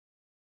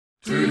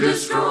to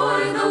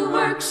destroy the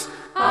works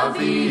of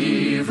the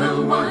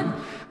evil one,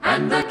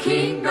 and the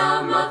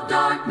kingdom of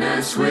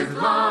darkness with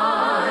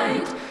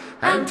light,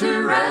 and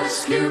to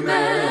rescue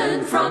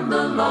men from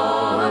the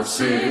law of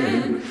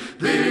sin.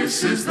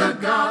 This is the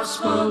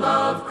gospel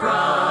of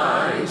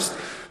Christ,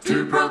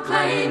 to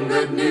proclaim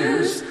good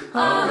news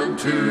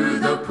unto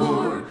the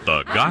poor.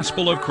 The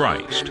gospel of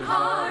Christ,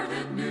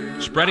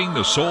 spreading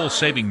the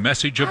soul-saving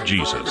message of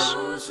Jesus.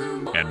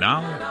 And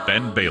now,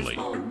 Ben Bailey.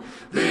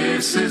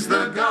 This is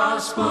the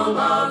gospel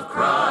of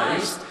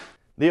Christ.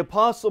 The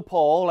Apostle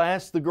Paul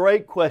asked the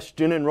great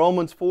question in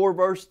Romans 4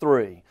 verse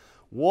 3.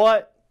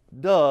 What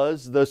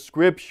does the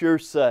Scripture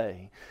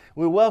say?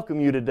 We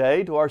welcome you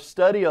today to our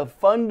study of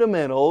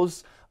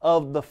fundamentals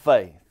of the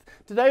faith.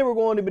 Today we're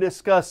going to be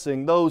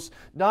discussing those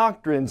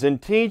doctrines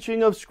and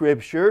teaching of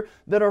Scripture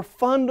that are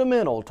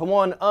fundamental to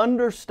one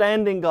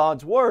understanding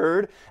God's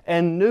Word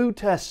and New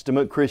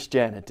Testament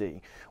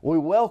Christianity. We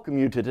welcome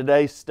you to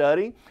today's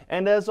study,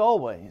 and as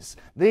always,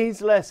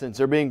 these lessons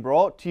are being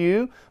brought to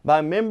you by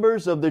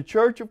members of the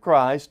Church of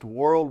Christ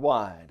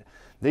worldwide.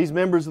 These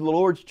members of the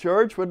Lord's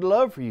Church would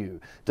love for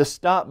you to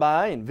stop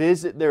by and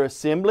visit their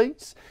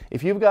assemblies.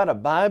 If you've got a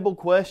Bible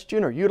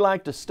question or you'd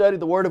like to study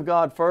the Word of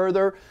God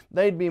further,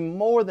 they'd be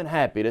more than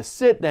happy to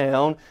sit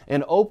down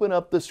and open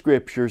up the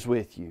Scriptures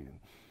with you.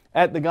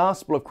 At the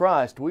Gospel of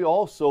Christ, we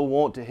also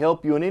want to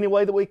help you in any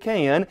way that we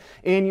can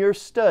in your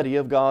study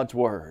of God's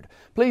Word.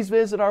 Please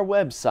visit our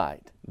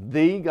website,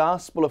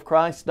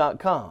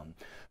 thegospelofchrist.com.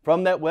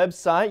 From that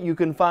website, you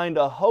can find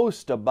a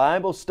host of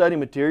Bible study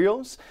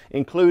materials,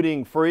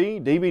 including free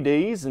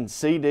DVDs and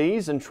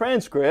CDs and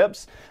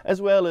transcripts, as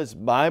well as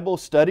Bible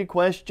study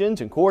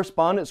questions and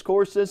correspondence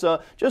courses,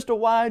 just a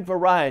wide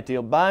variety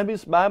of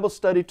Bible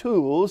study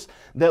tools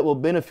that will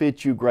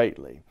benefit you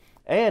greatly.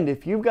 And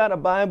if you've got a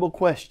Bible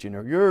question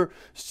or you're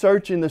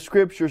searching the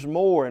Scriptures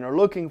more and are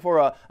looking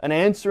for an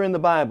answer in the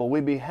Bible,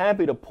 we'd be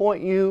happy to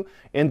point you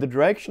in the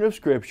direction of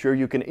Scripture.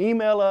 You can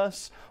email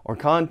us or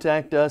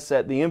contact us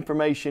at the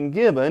information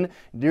given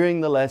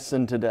during the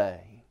lesson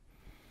today.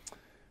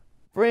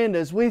 Friend,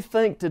 as we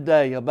think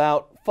today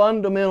about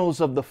fundamentals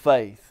of the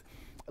faith,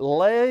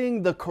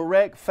 laying the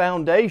correct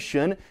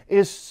foundation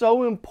is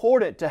so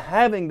important to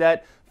having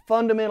that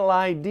fundamental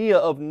idea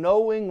of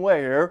knowing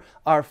where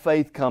our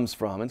faith comes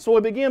from. And so we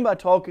begin by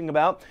talking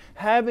about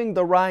having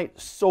the right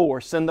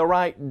source and the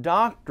right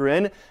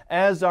doctrine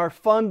as our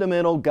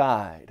fundamental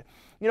guide.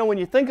 You know, when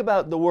you think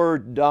about the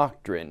word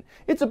doctrine,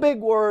 it's a big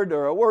word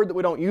or a word that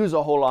we don't use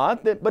a whole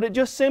lot, but it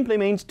just simply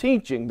means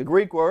teaching. The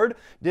Greek word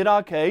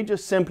didache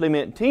just simply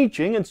meant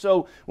teaching. And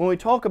so when we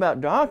talk about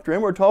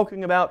doctrine, we're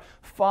talking about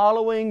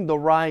following the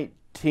right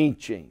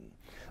teaching.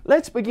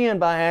 Let's begin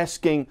by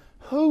asking,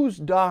 whose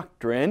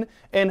doctrine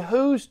and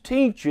whose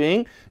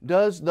teaching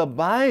does the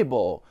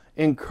Bible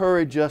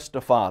encourage us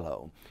to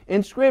follow?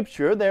 In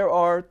Scripture, there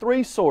are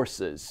three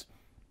sources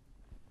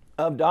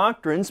of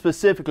doctrine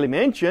specifically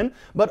mentioned,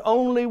 but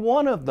only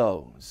one of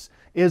those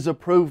is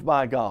approved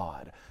by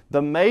God.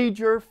 The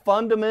major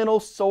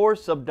fundamental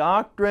source of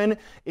doctrine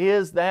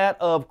is that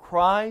of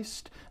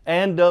Christ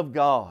and of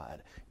God.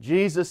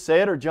 Jesus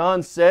said, or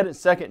John said in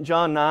 2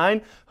 John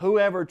 9,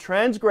 whoever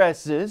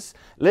transgresses,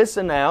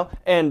 listen now,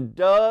 and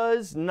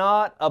does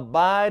not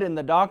abide in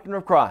the doctrine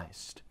of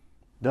Christ,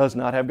 does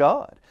not have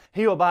God.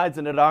 He who abides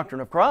in the doctrine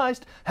of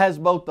Christ has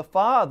both the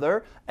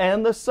Father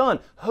and the Son.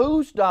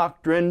 Whose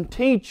doctrine,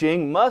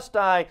 teaching must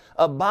I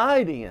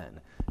abide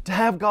in to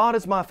have God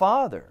as my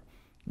Father?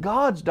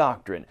 God's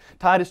doctrine.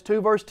 Titus 2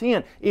 verse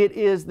 10, it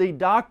is the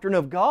doctrine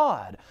of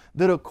God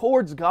that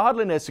accords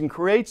godliness and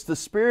creates the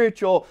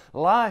spiritual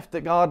life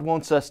that God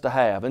wants us to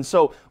have. And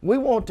so we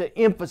want to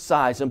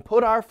emphasize and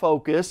put our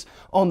focus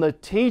on the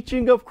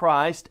teaching of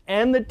Christ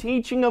and the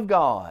teaching of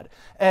God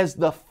as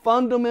the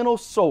fundamental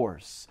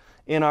source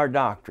in our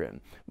doctrine.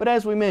 But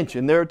as we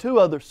mentioned, there are two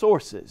other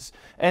sources,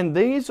 and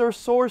these are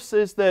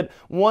sources that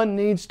one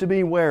needs to be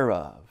aware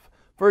of.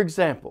 For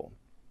example,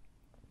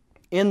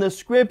 in the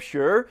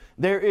Scripture,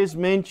 there is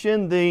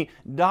mentioned the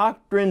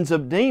doctrines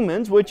of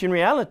demons, which in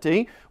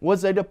reality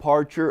was a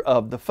departure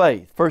of the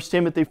faith. 1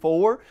 Timothy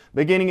 4,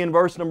 beginning in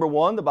verse number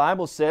 1, the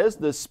Bible says,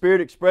 the Spirit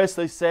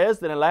expressly says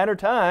that in latter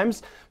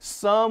times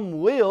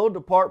some will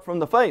depart from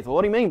the faith. Well,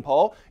 what do you mean,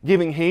 Paul?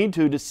 Giving heed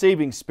to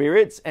deceiving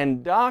spirits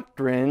and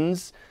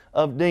doctrines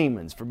of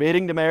demons,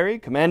 forbidding to marry,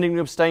 commanding to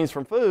abstain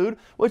from food,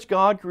 which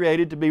God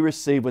created to be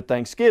received with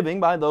thanksgiving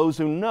by those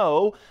who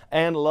know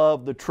and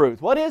love the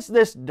truth. What is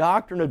this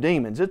doctrine of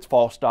demons? It's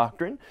false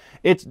doctrine.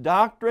 It's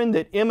doctrine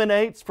that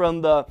emanates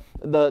from the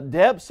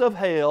depths of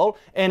hell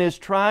and is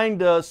trying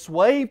to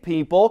sway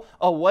people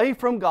away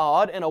from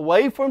God and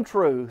away from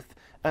truth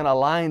and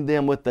align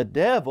them with the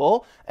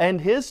devil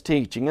and his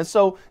teaching. And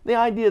so the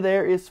idea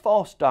there is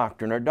false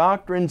doctrine, or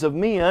doctrines of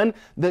men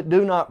that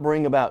do not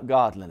bring about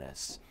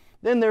godliness.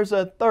 Then there's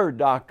a third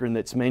doctrine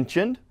that's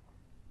mentioned.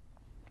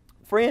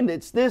 Friend,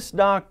 it's this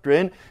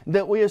doctrine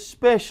that we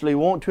especially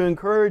want to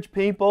encourage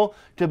people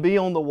to be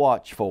on the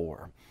watch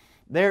for.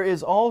 There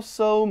is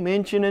also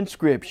mention in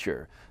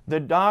Scripture the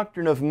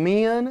doctrine of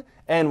men,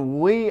 and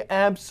we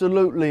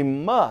absolutely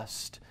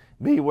must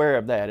be aware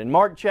of that. In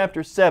Mark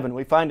chapter 7,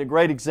 we find a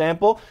great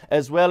example,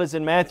 as well as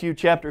in Matthew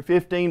chapter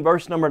 15,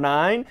 verse number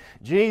 9.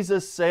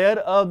 Jesus said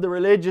of the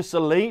religious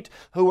elite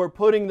who were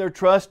putting their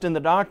trust in the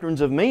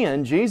doctrines of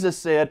men, Jesus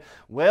said,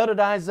 "Well did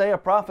Isaiah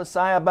prophesy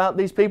about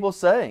these people,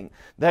 saying,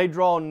 They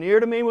draw near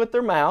to me with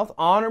their mouth,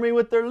 honor me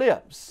with their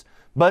lips,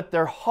 but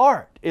their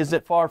heart is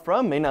far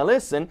from me." Now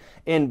listen,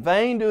 "In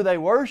vain do they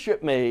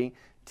worship me,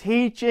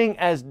 teaching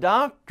as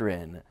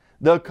doctrine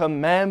the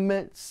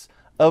commandments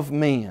of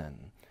men."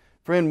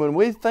 Friend, when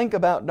we think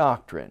about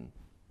doctrine,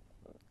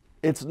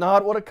 it's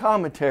not what a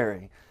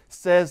commentary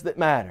says that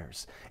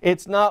matters.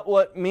 It's not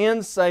what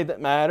men say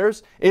that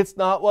matters. It's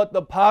not what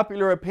the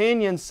popular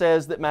opinion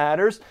says that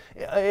matters.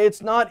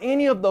 It's not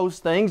any of those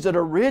things that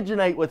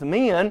originate with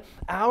men.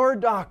 Our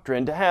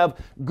doctrine, to have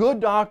good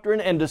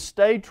doctrine and to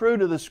stay true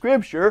to the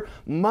Scripture,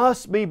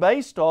 must be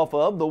based off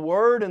of the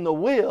Word and the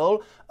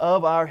will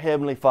of our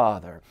Heavenly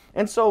Father.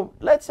 And so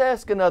let's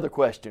ask another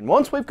question.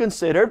 Once we've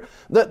considered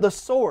that the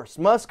source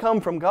must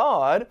come from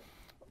God,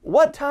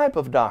 what type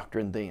of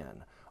doctrine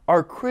then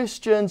are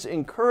Christians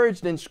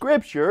encouraged in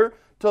Scripture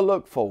to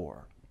look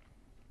for?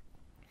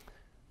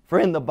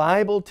 Friend, the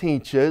Bible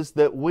teaches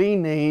that we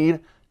need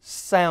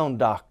sound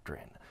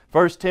doctrine.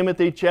 1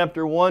 Timothy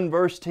chapter 1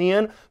 verse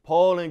 10,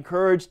 Paul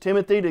encouraged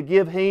Timothy to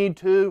give heed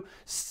to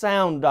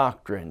sound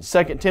doctrine.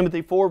 2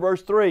 Timothy 4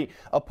 verse 3,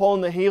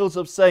 upon the heels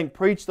of saying,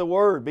 preach the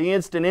Word, be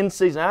instant in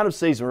season, out of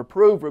season,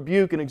 reprove,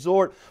 rebuke, and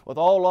exhort with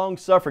all long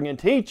suffering and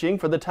teaching,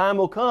 for the time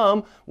will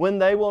come when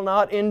they will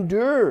not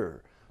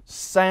endure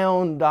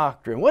sound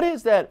doctrine. What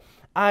is that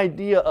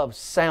idea of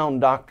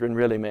sound doctrine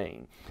really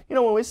mean? You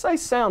know, when we say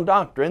sound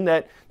doctrine,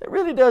 that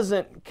really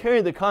doesn't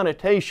carry the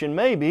connotation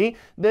maybe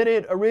that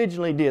it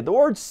originally did. The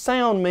word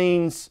sound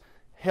means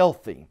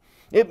healthy.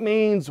 It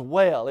means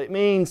well. It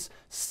means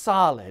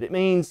solid. It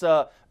means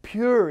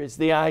pure is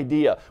the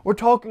idea. We're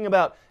talking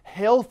about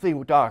healthy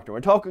doctrine.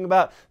 We're talking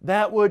about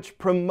that which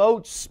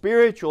promotes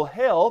spiritual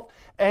health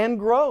and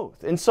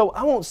growth. And so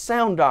I want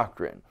sound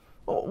doctrine.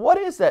 Well, what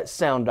is that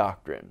sound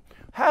doctrine?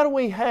 How do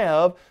we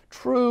have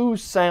true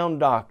sound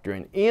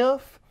doctrine?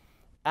 If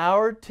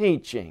our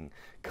teaching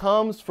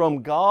comes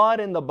from God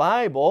and the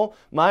Bible,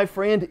 my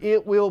friend,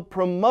 it will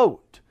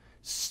promote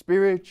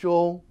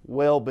spiritual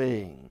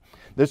well-being.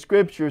 The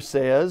Scripture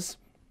says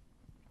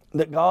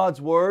that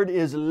God's Word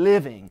is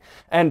living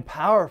and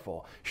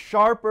powerful,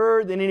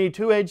 sharper than any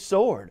two-edged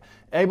sword,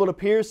 able to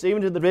pierce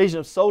even to the division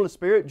of soul and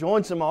spirit,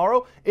 joints and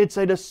marrow. It's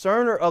a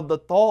discerner of the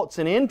thoughts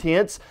and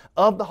intents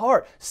of the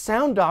heart.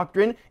 Sound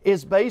doctrine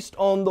is based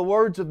on the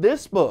words of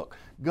this book.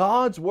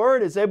 God's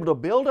Word is able to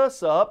build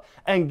us up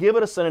and give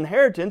us an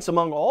inheritance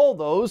among all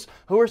those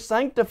who are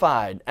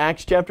sanctified.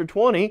 Acts chapter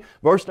 20,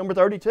 verse number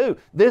 32.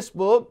 This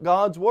book,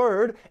 God's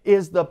Word,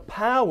 is the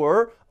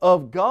power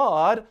of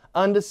God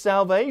unto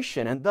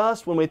salvation. And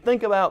thus, when we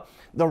think about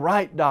the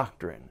right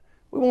doctrine,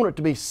 we want it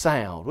to be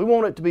sound. We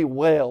want it to be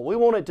well. We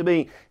want it to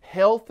be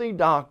healthy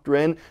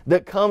doctrine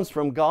that comes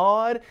from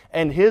God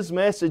and His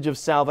message of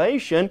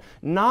salvation,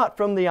 not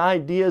from the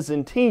ideas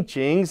and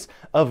teachings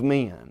of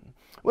men.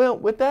 Well,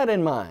 with that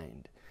in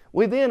mind,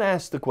 we then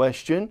ask the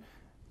question,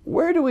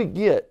 where do we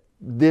get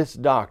this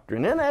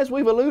doctrine? And as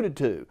we've alluded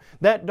to,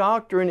 that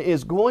doctrine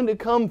is going to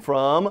come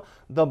from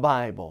the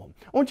Bible.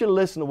 I want you to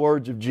listen to the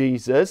words of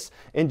Jesus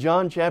in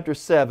John chapter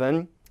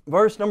 7,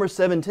 verse number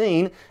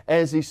 17,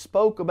 as He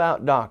spoke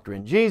about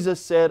doctrine.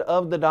 Jesus said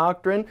of the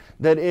doctrine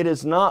that it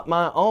is not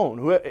my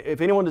own. If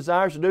anyone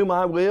desires to do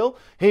my will,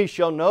 he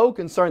shall know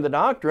concerning the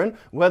doctrine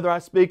whether I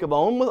speak of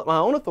my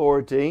own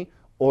authority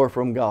or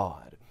from God.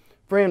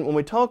 Friend, when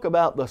we talk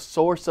about the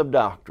source of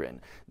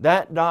doctrine,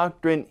 that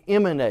doctrine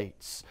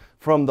emanates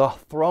from the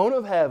throne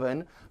of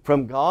heaven,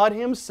 from God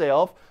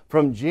Himself,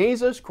 from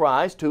Jesus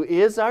Christ, who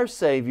is our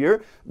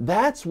Savior.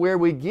 That's where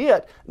we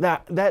get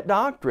that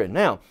doctrine.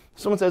 Now,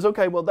 someone says,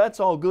 okay, well, that's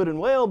all good and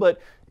well,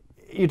 but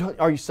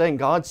are you saying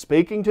God's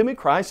speaking to me?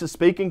 Christ is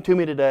speaking to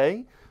me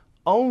today?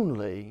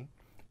 Only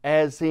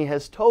as He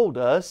has told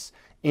us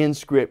in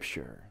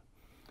Scripture.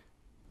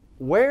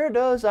 Where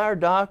does our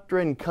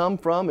doctrine come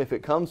from if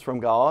it comes from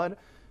God?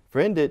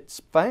 Friend, it's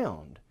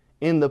found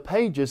in the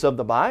pages of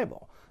the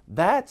Bible.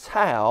 That's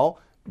how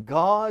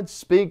God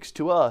speaks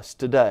to us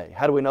today.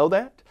 How do we know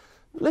that?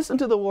 Listen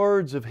to the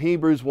words of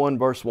Hebrews 1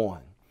 verse 1.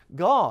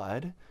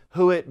 God,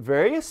 who at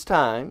various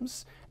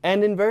times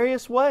and in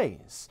various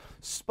ways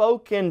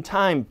spoke in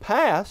time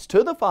past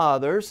to the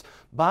fathers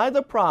by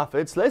the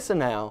prophets, listen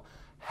now,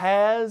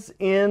 has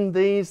in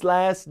these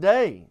last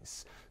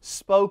days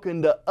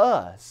spoken to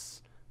us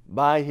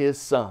by His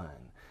Son.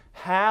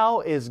 How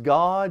is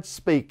God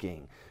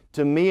speaking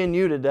to me and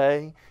you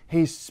today?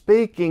 He's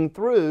speaking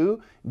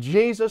through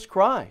Jesus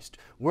Christ.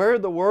 Where are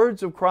the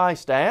words of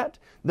Christ at?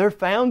 They're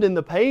found in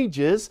the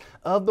pages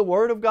of the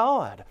Word of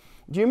God.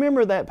 Do you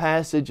remember that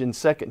passage in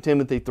 2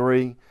 Timothy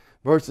 3,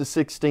 verses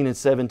 16 and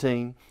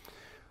 17?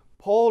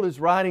 Paul is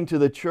writing to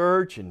the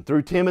church, and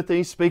through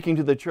Timothy speaking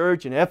to the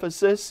church in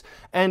Ephesus,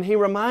 and he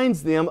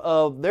reminds them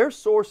of their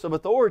source of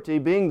authority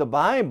being the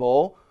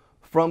Bible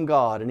from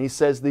God, and he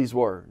says these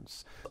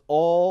words,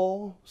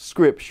 all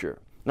Scripture,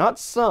 not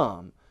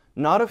some,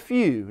 not a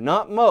few,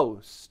 not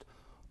most,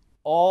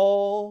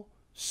 all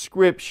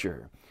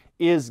Scripture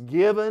is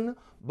given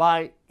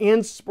by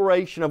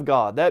inspiration of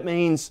God. That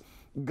means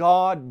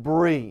God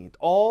breathed.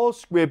 All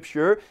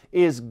Scripture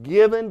is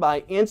given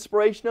by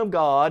inspiration of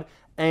God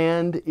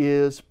and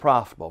is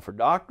profitable for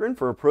doctrine,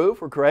 for reproof,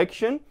 for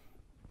correction,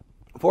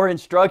 for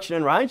instruction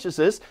in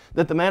righteousness,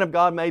 that the man of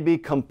God may be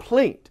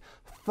complete,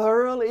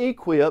 thoroughly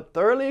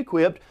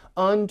equipped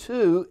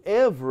unto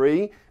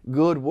every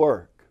good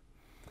work.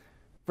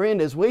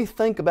 Friend, as we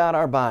think about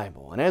our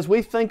Bible, and as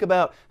we think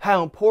about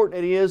how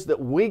important it is that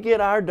we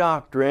get our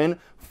doctrine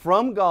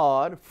from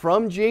God,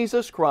 from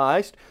Jesus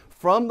Christ,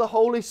 from the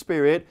Holy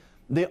Spirit,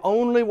 the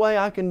only way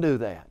I can do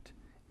that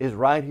is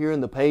right here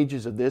in the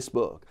pages of this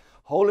book.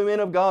 Holy men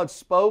of God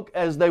spoke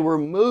as they were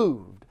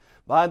moved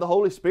by the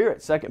Holy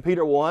Spirit. 2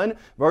 Peter 1,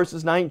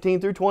 verses 19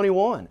 through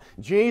 21.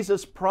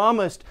 Jesus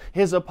promised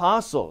His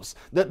apostles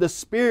that the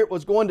Spirit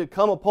was going to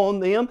come upon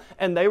them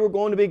and they were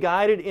going to be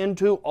guided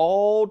into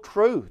all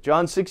truth.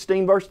 John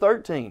 16, verse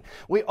 13.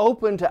 We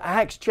open to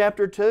Acts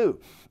chapter 2.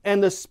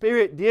 And the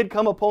Spirit did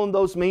come upon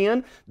those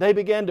men. They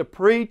began to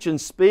preach and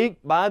speak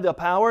by the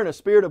power and the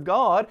Spirit of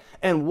God.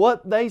 And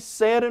what they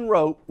said and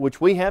wrote,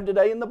 which we have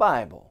today in the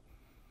Bible,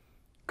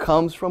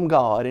 comes from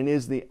God and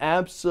is the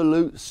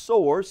absolute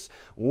source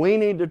we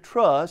need to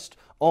trust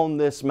on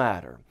this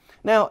matter.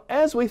 Now,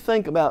 as we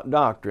think about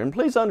doctrine,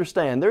 please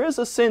understand there is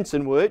a sense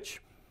in which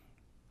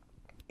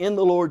in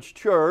the Lord's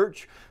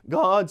church,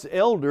 God's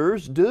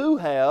elders do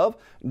have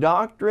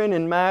doctrine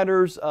in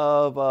matters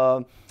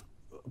of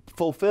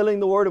fulfilling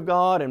the Word of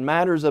God and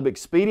matters of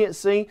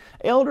expediency.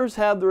 Elders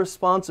have the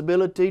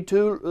responsibility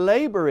to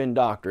labor in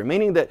doctrine,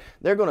 meaning that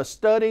they're going to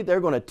study,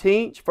 they're going to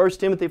teach. 1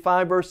 Timothy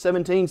 5 verse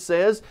 17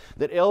 says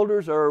that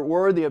elders are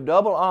worthy of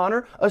double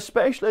honor,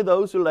 especially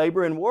those who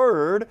labor in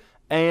word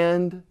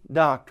and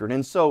doctrine.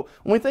 And so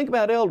when we think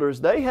about elders,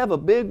 they have a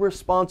big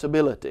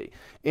responsibility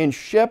in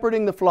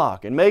shepherding the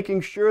flock and making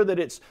sure that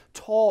it's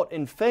taught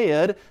and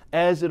fed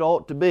as it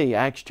ought to be.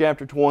 Acts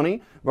chapter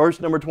 20,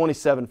 verse number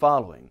 27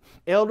 following.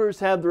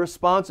 Elders have the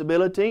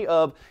responsibility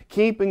of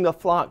keeping the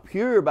flock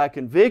pure by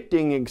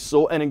convicting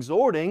and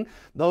exhorting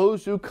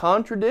those who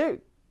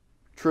contradict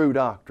true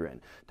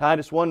doctrine.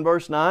 Titus 1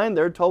 verse 9,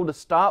 they're told to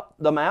stop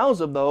the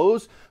mouths of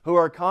those who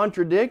are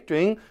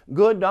contradicting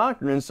good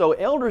doctrine. And so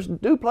elders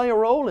do play a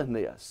role in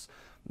this.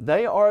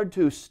 They are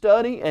to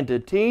study and to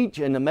teach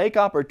and to make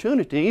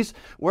opportunities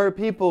where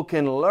people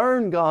can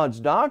learn God's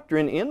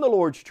doctrine in the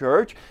Lord's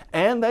church,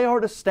 and they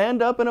are to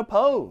stand up and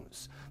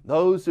oppose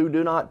those who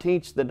do not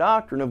teach the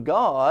doctrine of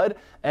God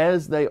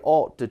as they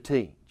ought to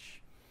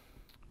teach.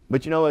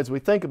 But you know, as we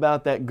think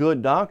about that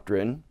good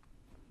doctrine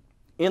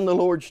in the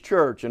Lord's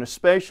church, and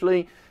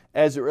especially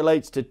as it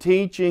relates to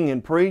teaching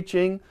and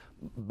preaching,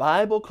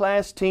 Bible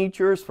class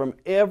teachers from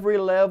every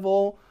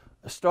level,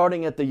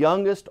 starting at the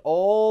youngest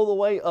all the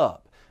way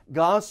up,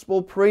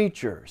 gospel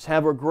preachers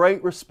have a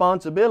great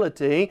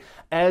responsibility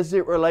as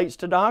it relates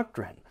to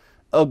doctrine.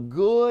 A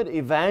good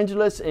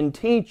evangelist and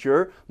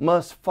teacher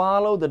must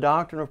follow the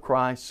doctrine of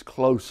Christ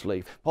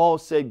closely. Paul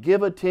said,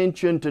 give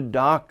attention to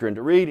doctrine,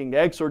 to reading, to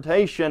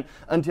exhortation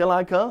until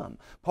I come.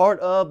 Part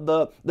of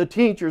the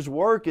teacher's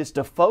work is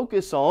to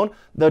focus on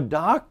the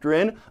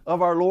doctrine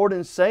of our Lord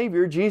and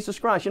Savior, Jesus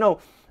Christ. You know,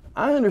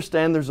 I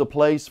understand there's a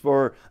place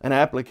for an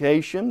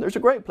application. There's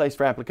a great place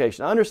for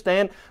application. I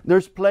understand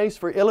there's place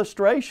for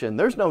illustration.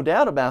 There's no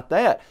doubt about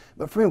that.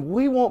 But friend,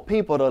 we want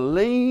people to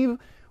leave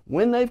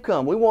when they've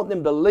come. We want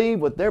them to leave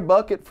with their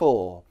bucket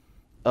full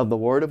of the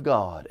Word of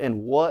God.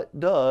 And what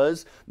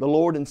does the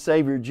Lord and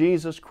Savior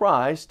Jesus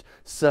Christ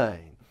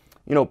say?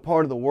 You know,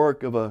 part of the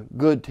work of a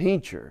good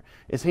teacher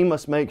is he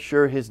must make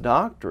sure his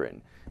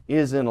doctrine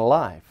is in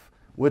life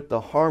with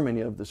the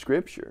harmony of the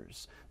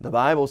Scriptures. The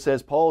Bible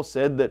says, Paul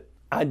said that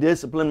I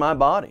discipline my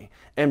body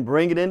and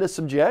bring it into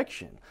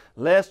subjection,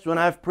 lest when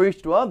I've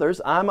preached to others,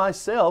 I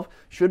myself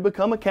should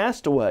become a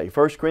castaway.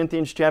 1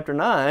 Corinthians chapter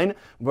 9,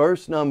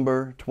 verse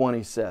number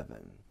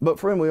 27. But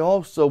friend, we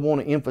also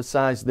want to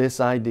emphasize this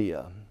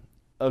idea.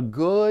 A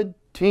good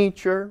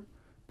teacher,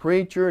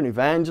 preacher, and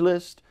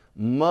evangelist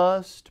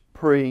must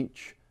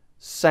preach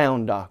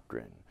sound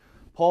doctrine.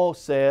 Paul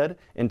said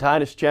in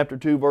Titus chapter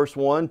 2, verse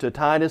 1 to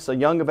Titus, a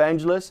young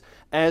evangelist,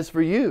 as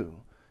for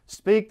you,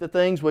 speak the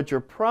things which are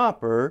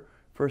proper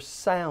for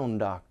sound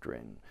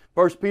doctrine.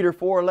 1 Peter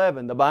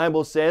 4:11, the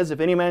Bible says, if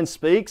any man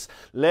speaks,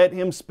 let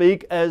him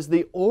speak as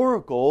the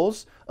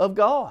oracles of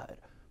God.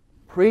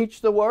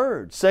 Preach the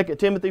Word. 2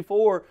 Timothy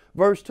 4,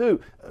 verse 2,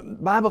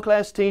 Bible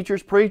class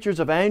teachers, preachers,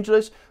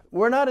 evangelists,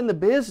 we're not in the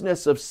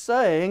business of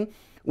saying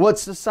what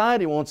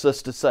society wants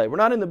us to say. We're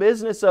not in the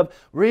business of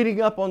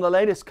reading up on the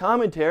latest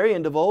commentary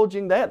and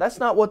divulging that. That's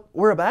not what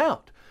we're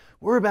about.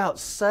 We're about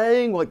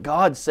saying what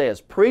God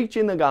says,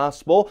 preaching the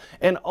gospel,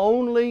 and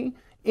only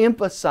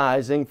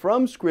emphasizing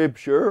from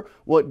Scripture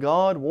what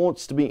God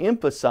wants to be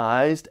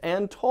emphasized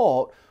and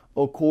taught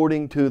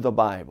according to the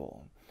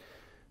Bible.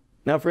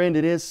 Now friend,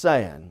 it is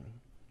sad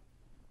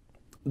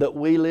that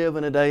we live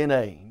in a day and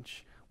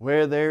age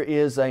where there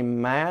is a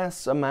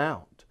mass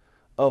amount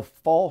of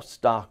false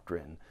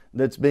doctrine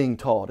that's being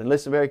taught. And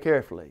listen very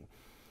carefully.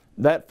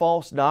 That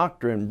false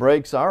doctrine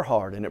breaks our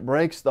heart, and it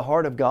breaks the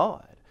heart of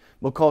God,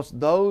 because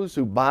those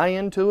who buy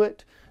into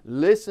it,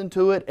 listen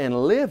to it,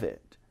 and live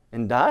it,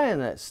 and die in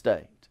that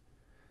state,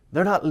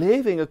 they're not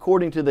living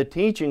according to the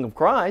teaching of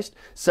Christ.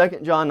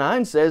 2 John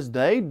 9 says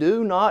they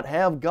do not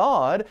have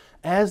God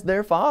as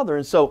their Father.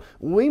 And so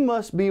we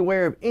must be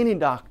aware of any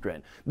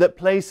doctrine that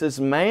places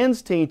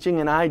man's teaching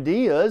and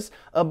ideas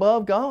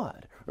above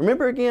God.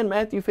 Remember again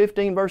Matthew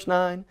 15 verse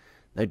 9?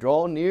 They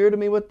draw near to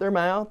me with their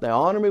mouth, they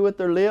honor me with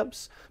their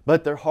lips,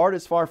 but their heart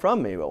is far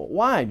from me. Well,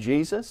 why,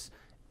 Jesus?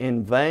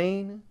 In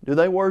vain do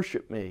they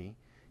worship me,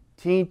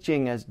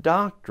 teaching as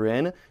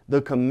doctrine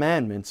the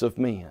commandments of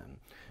men.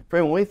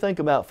 Friend, when we think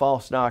about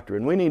false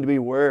doctrine, we need to be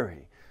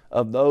wary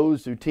of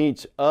those who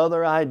teach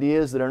other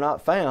ideas that are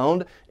not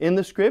found in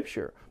the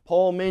Scripture.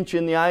 Paul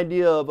mentioned the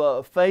idea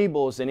of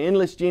fables and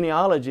endless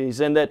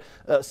genealogies, and that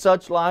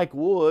such like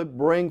would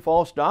bring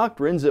false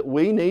doctrines that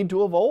we need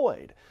to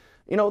avoid.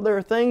 You know, there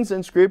are things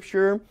in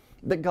Scripture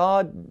that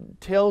God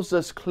tells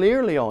us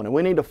clearly on, and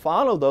we need to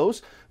follow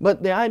those,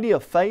 but the idea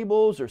of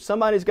fables, or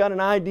somebody's got an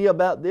idea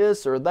about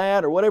this or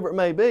that or whatever it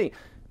may be,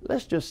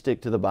 let's just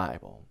stick to the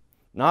Bible.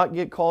 Not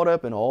get caught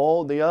up in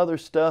all the other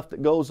stuff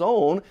that goes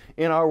on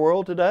in our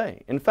world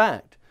today. In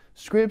fact,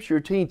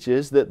 Scripture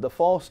teaches that the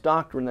false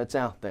doctrine that's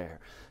out there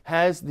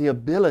has the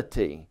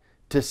ability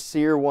to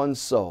sear one's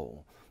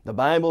soul. The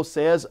Bible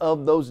says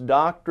of those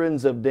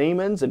doctrines of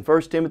demons in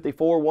 1 Timothy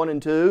 4, 1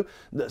 and 2,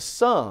 that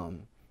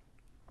some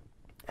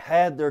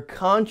had their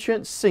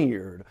conscience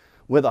seared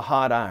with a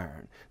hot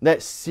iron.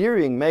 That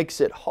searing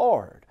makes it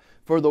hard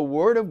for the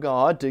Word of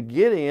God to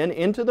get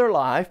into their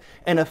life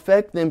and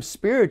affect them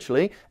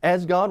spiritually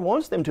as God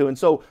wants them to. And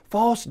so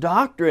false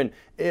doctrine,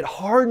 it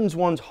hardens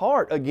one's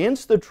heart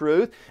against the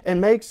truth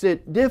and makes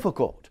it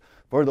difficult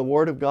for the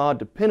Word of God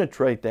to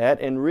penetrate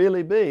that and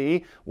really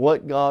be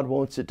what God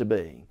wants it to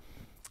be.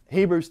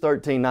 Hebrews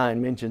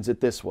 13:9 mentions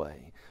it this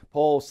way.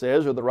 Paul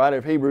says, or the writer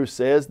of Hebrews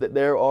says, that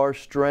there are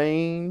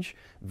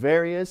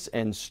various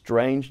and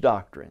strange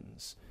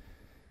doctrines.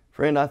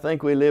 Friend, I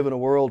think we live in a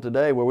world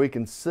today where we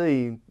can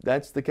see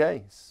that's the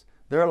case.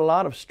 There are a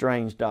lot of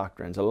strange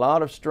doctrines,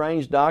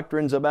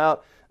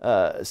 about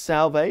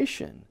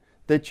salvation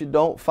that you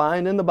don't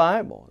find in the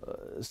Bible.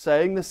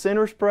 Saying the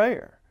sinner's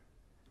prayer.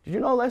 Did you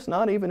know that's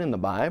not even in the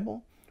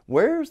Bible?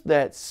 Where's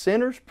that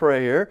sinner's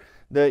prayer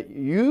that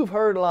you've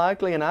heard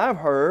likely, and I've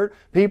heard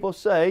people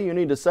say you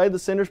need to say the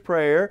sinner's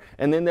prayer,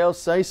 and then they'll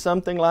say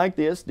something like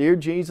this: Dear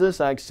Jesus,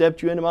 I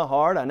accept you into my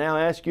heart. I now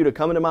ask you to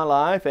come into my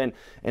life and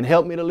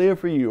help me to live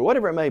for you, or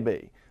whatever it may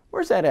be.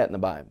 Where's that at in the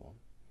Bible?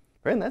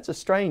 Friend, that's a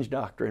strange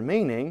doctrine,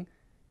 meaning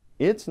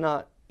it's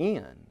not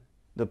in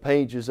the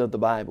pages of the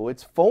Bible.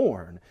 It's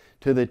foreign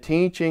to the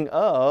teaching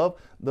of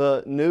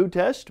the New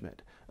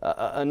Testament.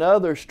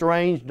 Another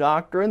strange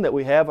doctrine that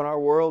we have in our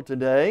world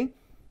today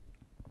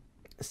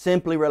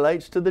simply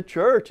relates to the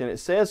church, and it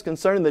says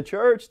concerning the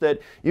church that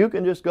you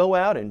can just go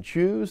out and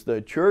choose the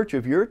church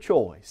of your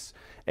choice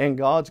and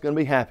God's going to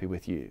be happy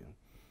with you.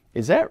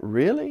 Is that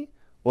really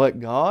what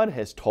God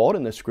has taught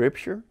in the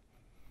Scripture?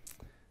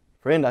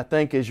 Friend, I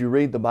think as you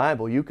read the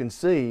Bible you can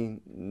see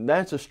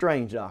that's a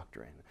strange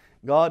doctrine.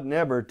 God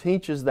never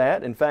teaches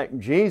that. In fact,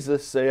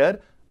 Jesus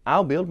said,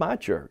 I'll build my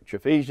church.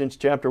 Ephesians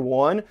chapter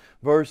 1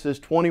 verses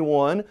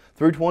 21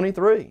 through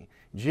 23.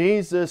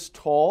 Jesus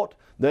taught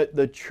that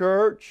the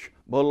church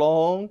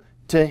belong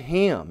to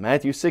Him.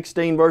 Matthew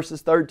 16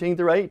 verses 13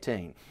 through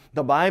 18.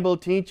 The Bible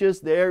teaches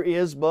there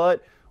is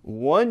but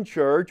one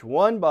church,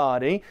 one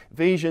body,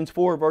 Ephesians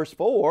 4 verse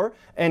 4,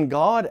 and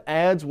God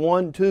adds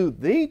one to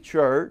the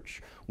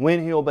church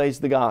when He obeys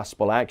the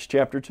gospel. Acts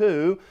chapter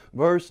 2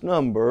 verse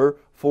number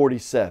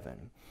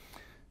 47.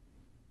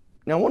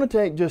 Now I want to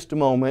take just a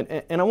moment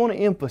and I want to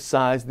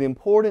emphasize the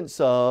importance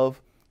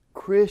of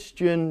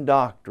Christian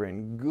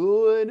doctrine,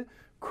 good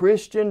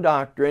Christian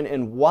doctrine,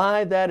 and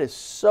why that is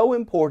so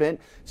important,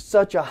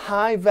 such a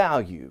high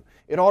value.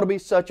 It ought to be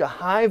such a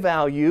high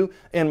value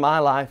in my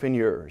life and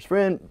yours.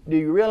 Friend, do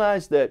you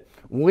realize that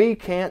we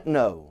can't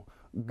know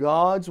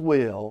God's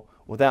will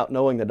without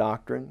knowing the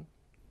doctrine?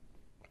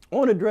 I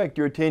want to direct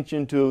your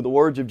attention to the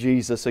words of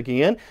Jesus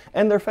again,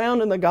 and they're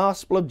found in the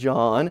Gospel of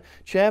John,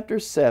 chapter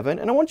 7,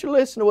 and I want you to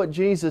listen to what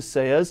Jesus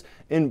says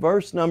in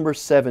verse number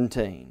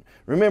 17.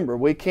 Remember,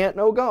 we can't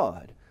know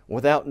God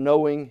without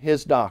knowing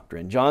His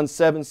doctrine. John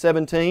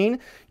 7:17,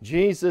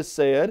 Jesus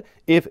said,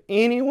 if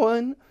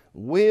anyone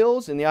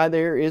wills, and the idea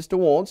there is to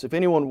wants, if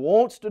anyone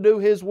wants to do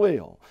His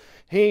will,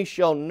 he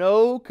shall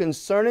know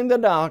concerning the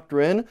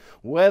doctrine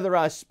whether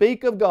I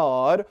speak of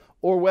God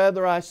or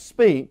whether I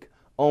speak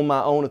on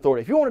my own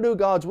authority. If you want to do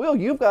God's will,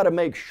 you've got to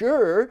make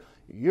sure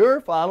you're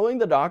following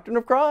the doctrine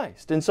of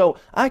Christ. And so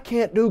I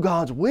can't do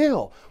God's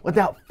will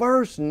without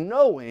first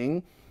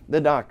knowing the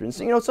doctrine.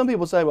 So, some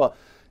people say, well,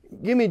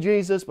 give me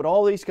Jesus, but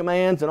all these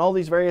commands and all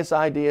these various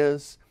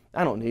ideas,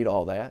 I don't need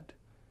all that.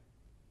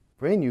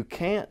 Friend, you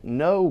can't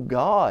know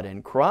God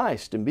and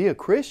Christ and be a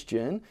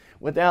Christian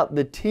without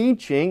the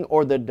teaching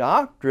or the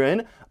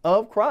doctrine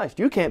of Christ.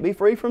 You can't be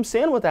free from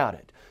sin without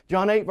it.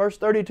 John 8 verse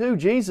 32,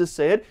 Jesus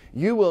said,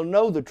 "You will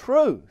know the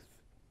truth,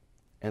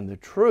 and the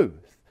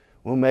truth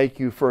will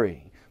make you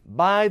free.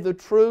 Buy the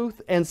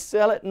truth and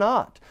sell it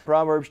not."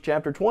 Proverbs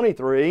chapter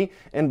 23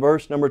 and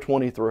verse number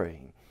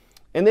 23.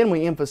 And then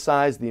we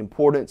emphasize the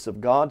importance of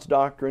God's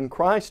doctrine,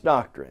 Christ's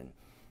doctrine,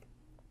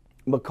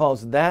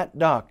 because that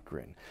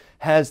doctrine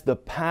has the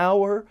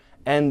power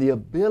and the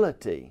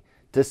ability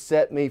to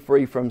set me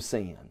free from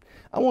sin.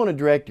 I want to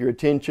direct your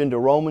attention to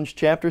Romans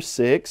chapter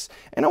 6,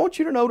 and I want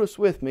you to notice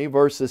with me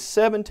verses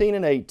 17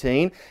 and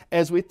 18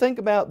 as we think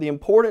about the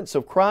importance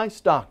of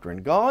Christ's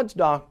doctrine, God's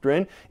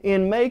doctrine,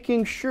 in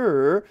making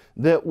sure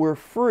that we're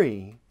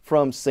free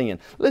from sin.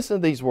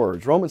 Listen to these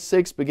words, Romans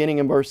 6 beginning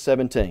in verse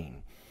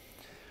 17.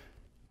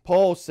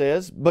 Paul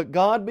says, "But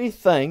God be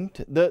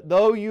thanked that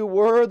though you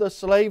were the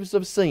slaves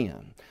of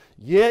sin,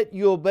 yet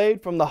you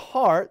obeyed from the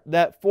heart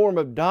that form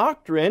of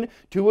doctrine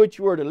to which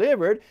you were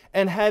delivered,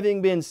 and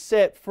having been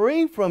set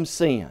free from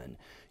sin,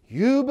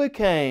 you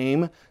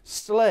became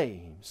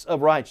slaves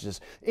of righteousness."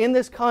 In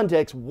this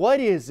context, what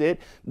is it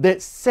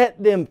that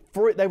set them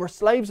free? They were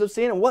slaves of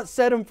sin, and what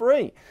set them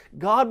free?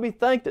 God be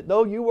thanked that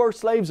though you were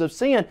slaves of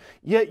sin,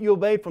 yet you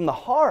obeyed from the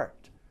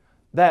heart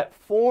that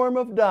form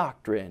of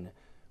doctrine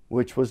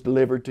which was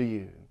delivered to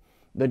you.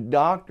 The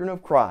doctrine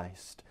of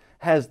Christ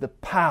has the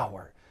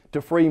power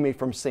to free me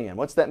from sin.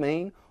 What's that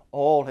mean?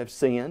 All have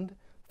sinned,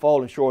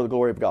 fallen short of the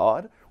glory of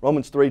God.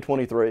 Romans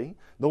 3:23.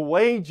 The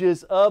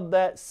wages of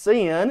that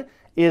sin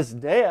is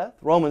death.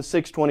 Romans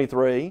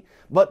 6:23.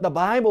 But the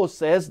Bible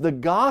says the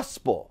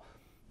gospel,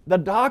 the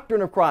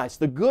doctrine of Christ,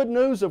 the good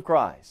news of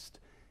Christ,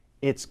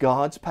 it's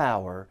God's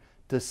power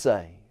to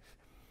save.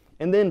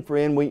 And then,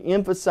 friend, we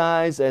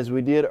emphasize, as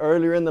we did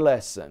earlier in the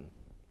lesson,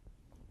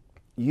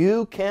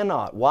 you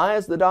cannot. Why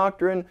is the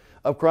doctrine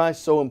of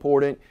Christ so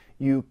important?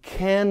 You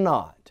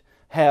cannot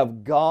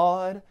have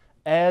God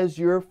as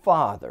your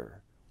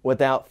Father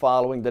without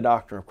following the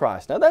doctrine of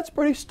Christ. Now that's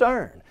pretty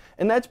stern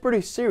and that's pretty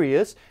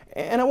serious,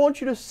 and I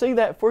want you to see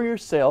that for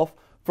yourself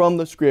from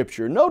the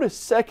Scripture. Notice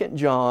 2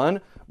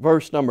 John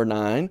verse number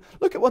 9.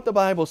 Look at what the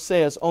Bible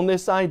says on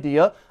this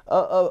idea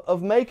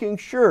of making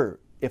sure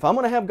if I'm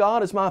going to have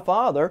God as my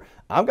Father,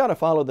 I've got to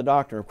follow the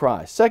doctrine of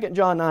Christ. 2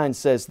 John 9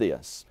 says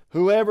this,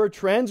 "Whoever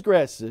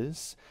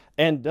transgresses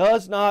and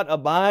does not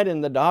abide in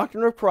the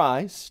doctrine of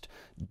Christ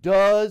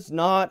does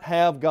not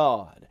have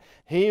God.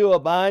 He who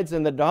abides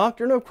in the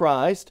doctrine of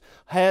Christ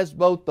has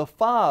both the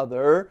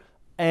Father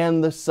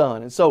and the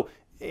Son." And so,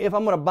 if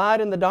I'm going to abide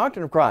in the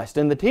doctrine of Christ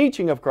and the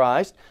teaching of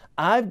Christ,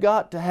 I've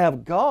got to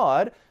have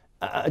God.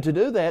 To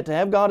do that, to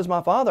have God as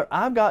my Father,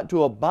 I've got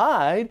to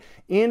abide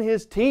in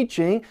His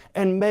teaching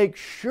and make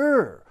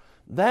sure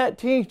that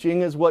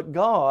teaching is what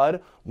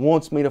God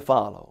wants me to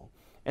follow.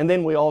 And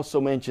then we also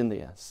mention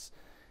this.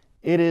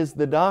 It is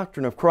the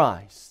doctrine of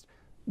Christ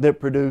that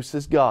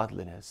produces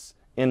godliness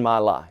in my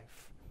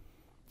life.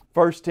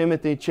 1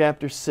 Timothy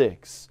chapter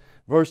 6,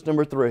 verse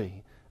number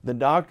 3. The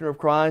doctrine of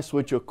Christ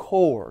which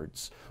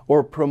accords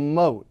or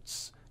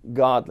promotes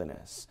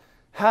godliness.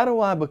 How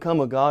do I become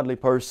a godly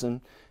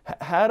person?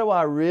 How do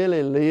I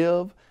really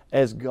live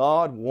as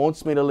God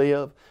wants me to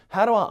live?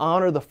 How do I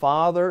honor the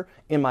Father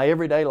in my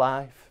everyday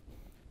life?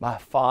 By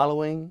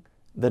following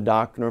the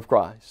doctrine of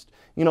Christ.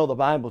 You know, the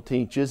Bible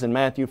teaches in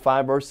Matthew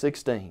 5 verse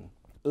 16,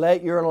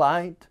 "Let your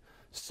light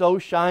so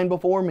shine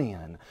before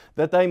men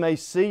that they may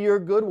see your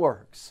good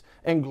works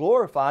and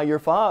glorify your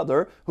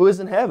Father who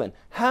is in heaven."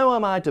 How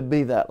am I to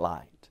be that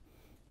light?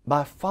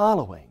 By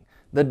following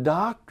the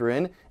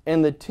doctrine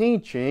and the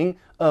teaching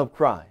of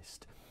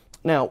Christ.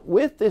 Now,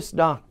 with this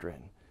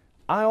doctrine,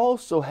 I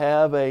also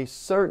have a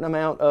certain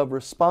amount of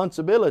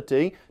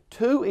responsibility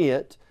to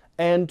it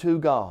and to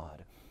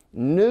God.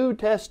 New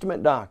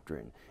Testament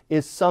doctrine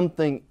is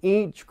something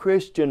each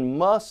Christian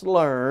must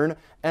learn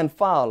and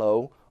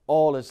follow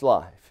all his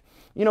life.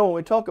 You know, when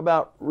we talk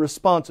about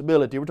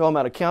responsibility, we're talking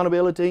about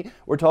accountability,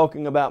 we're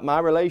talking about my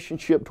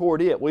relationship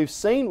toward it. We've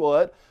seen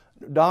what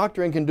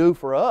doctrine can do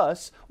for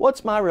us.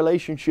 What's my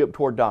relationship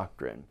toward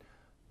doctrine?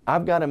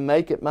 I've got to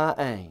make it my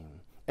aim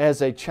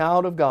as a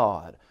child of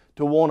God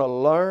to want to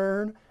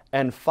learn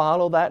and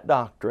follow that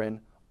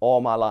doctrine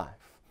all my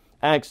life.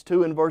 Acts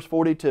 2 and verse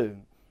 42.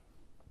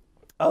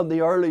 Of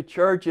the early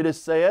church it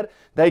is said,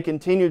 they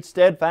continued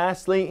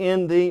steadfastly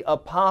in the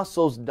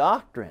apostles'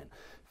 doctrine,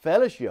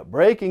 fellowship,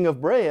 breaking of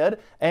bread,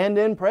 and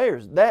in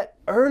prayers. That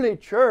early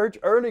church,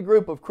 early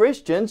group of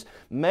Christians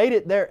made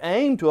it their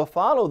aim to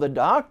follow the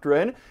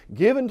doctrine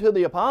given to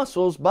the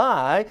apostles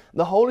by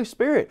the Holy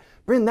Spirit.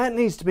 Friend, that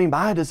needs to be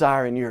my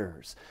desire and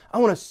yours. I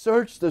want to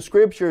search the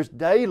Scriptures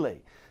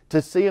daily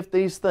to see if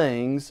these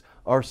things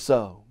are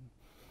so.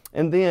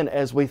 And then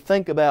as we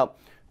think about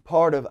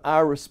part of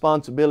our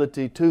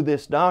responsibility to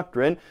this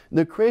doctrine,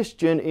 the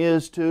Christian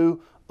is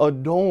to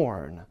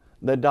adorn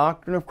the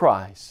doctrine of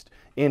Christ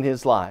in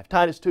his life.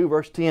 Titus 2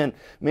 verse 10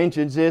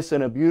 mentions this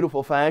in a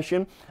beautiful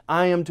fashion.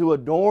 I am to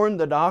adorn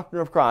the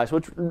doctrine of Christ,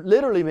 which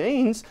literally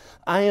means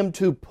I am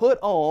to put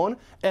on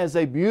as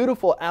a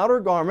beautiful outer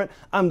garment,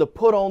 I'm to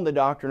put on the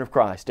doctrine of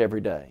Christ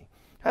every day.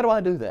 How do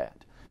I do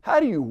that? How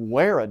do you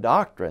wear a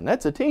doctrine?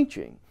 That's a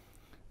teaching.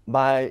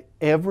 By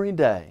every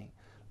day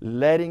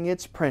letting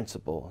its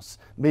principles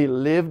be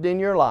lived in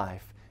your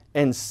life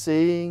and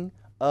seeing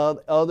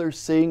others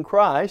seeing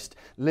Christ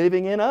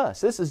living in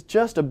us. This is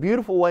just a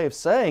beautiful way of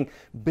saying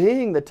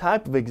being the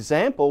type of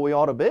example we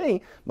ought to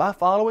be by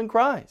following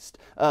Christ.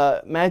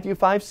 Matthew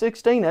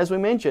 5:16, as we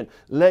mentioned,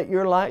 let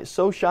your light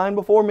so shine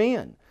before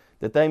men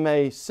that they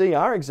may see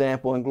our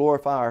example and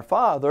glorify our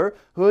Father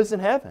who is in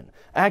heaven.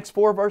 Acts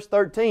 4 verse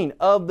 13,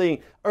 of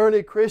the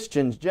early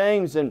Christians,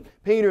 James and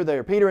Peter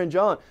there, Peter and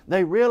John,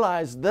 they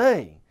realized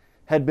they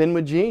had been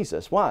with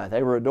Jesus. Why?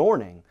 They were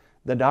adorning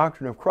the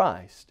doctrine of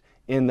Christ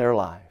in their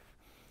life.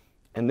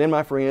 And then,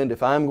 my friend,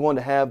 if I'm going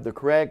to have the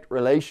correct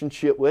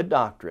relationship with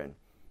doctrine,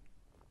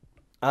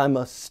 I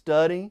must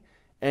study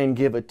and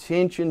give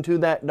attention to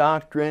that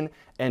doctrine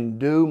and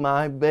do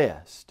my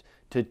best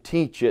to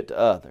teach it to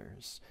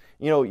others.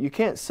 You know, you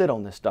can't sit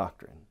on this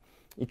doctrine.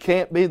 You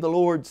can't be the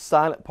Lord's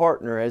silent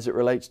partner as it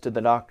relates to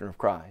the doctrine of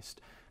Christ.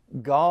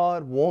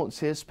 God wants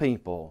His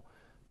people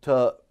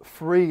to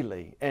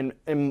freely and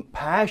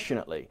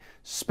passionately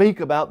speak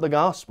about the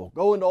gospel.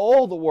 Go into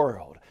all the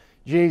world.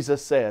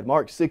 Jesus said,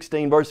 Mark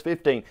 16 verse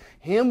 15,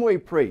 Him we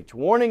preach,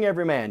 warning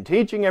every man,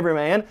 teaching every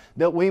man,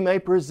 that we may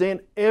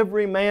present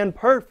every man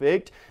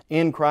perfect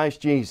in Christ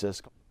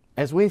Jesus.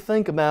 As we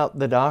think about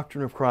the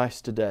doctrine of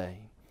Christ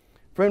today,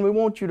 friend, we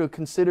want you to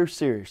consider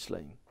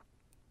seriously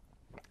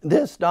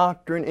this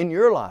doctrine in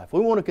your life. We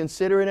want to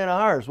consider it in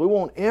ours. We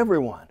want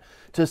everyone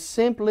to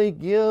simply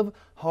give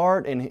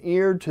heart and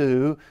ear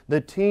to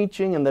the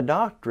teaching and the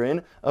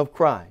doctrine of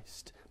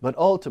Christ. But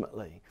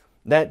ultimately,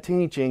 that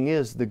teaching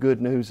is the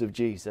good news of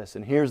Jesus.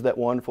 And here's that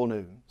wonderful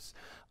news.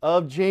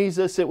 Of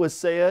Jesus it was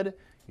said,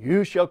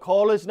 you shall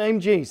call His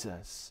name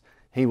Jesus.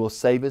 He will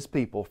save His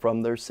people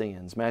from their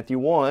sins. Matthew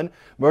 1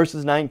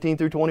 verses 19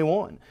 through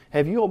 21.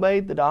 Have you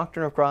obeyed the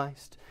doctrine of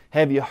Christ?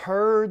 Have you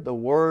heard the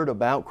Word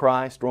about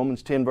Christ?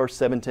 Romans 10 verse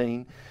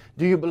 17.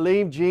 Do you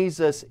believe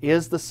Jesus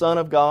is the Son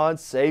of God,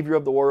 Savior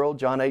of the world?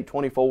 John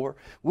 8:24.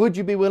 Would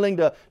you be willing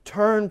to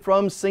turn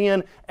from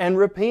sin and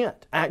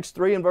repent? Acts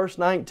 3 and verse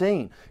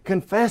 19.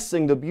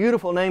 Confessing the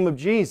beautiful name of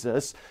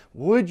Jesus,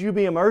 would you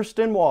be immersed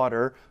in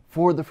water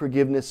for the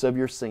forgiveness of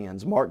your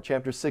sins? Mark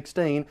chapter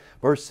 16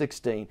 verse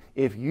 16.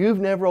 If you've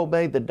never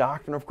obeyed the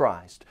doctrine of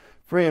Christ,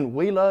 friend,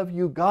 we love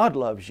you, God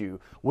loves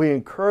you. We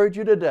encourage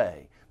you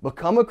today,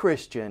 become a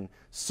Christian,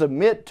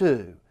 submit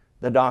to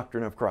the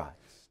doctrine of Christ.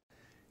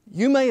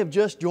 You may have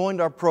just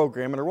joined our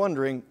program and are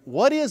wondering,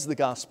 what is the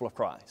gospel of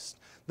Christ?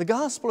 The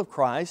gospel of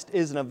Christ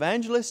is an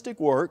evangelistic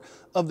work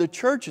of the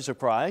churches of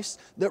Christ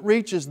that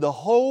reaches the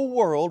whole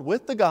world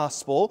with the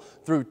gospel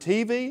through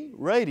TV,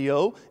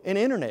 radio, and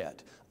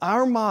internet.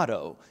 Our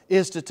motto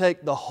is to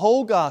take the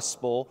whole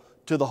gospel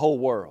to the whole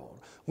world.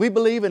 We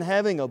believe in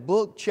having a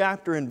book,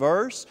 chapter, and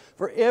verse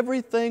for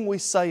everything we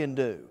say and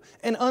do.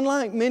 And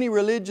unlike many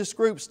religious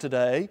groups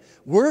today,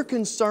 we're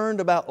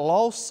concerned about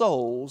lost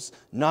souls,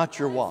 not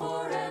your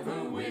wallet.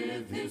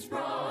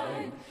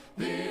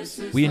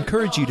 We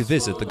encourage you to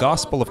visit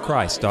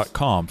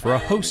thegospelofchrist.com for a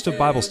host of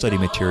Bible study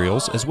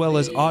materials as well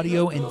as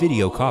audio and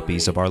video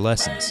copies of our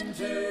lessons.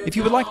 If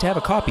you would like to have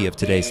a copy of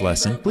today's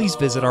lesson, please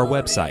visit our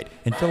website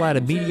and fill out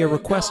a media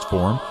request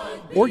form,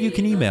 or you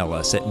can email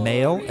us at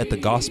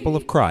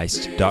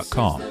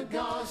mail@thegospelofchrist.com.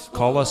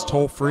 Call us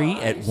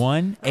toll-free at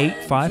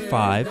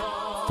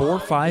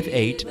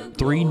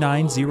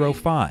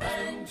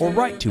 1-855-458-3905 or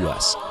write to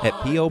us at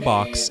P.O.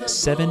 Box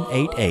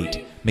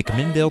 788,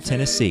 McMinnville,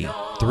 Tennessee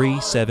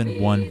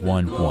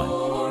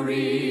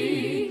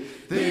 37111.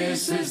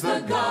 This is the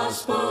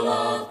gospel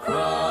of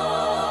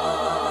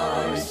Christ.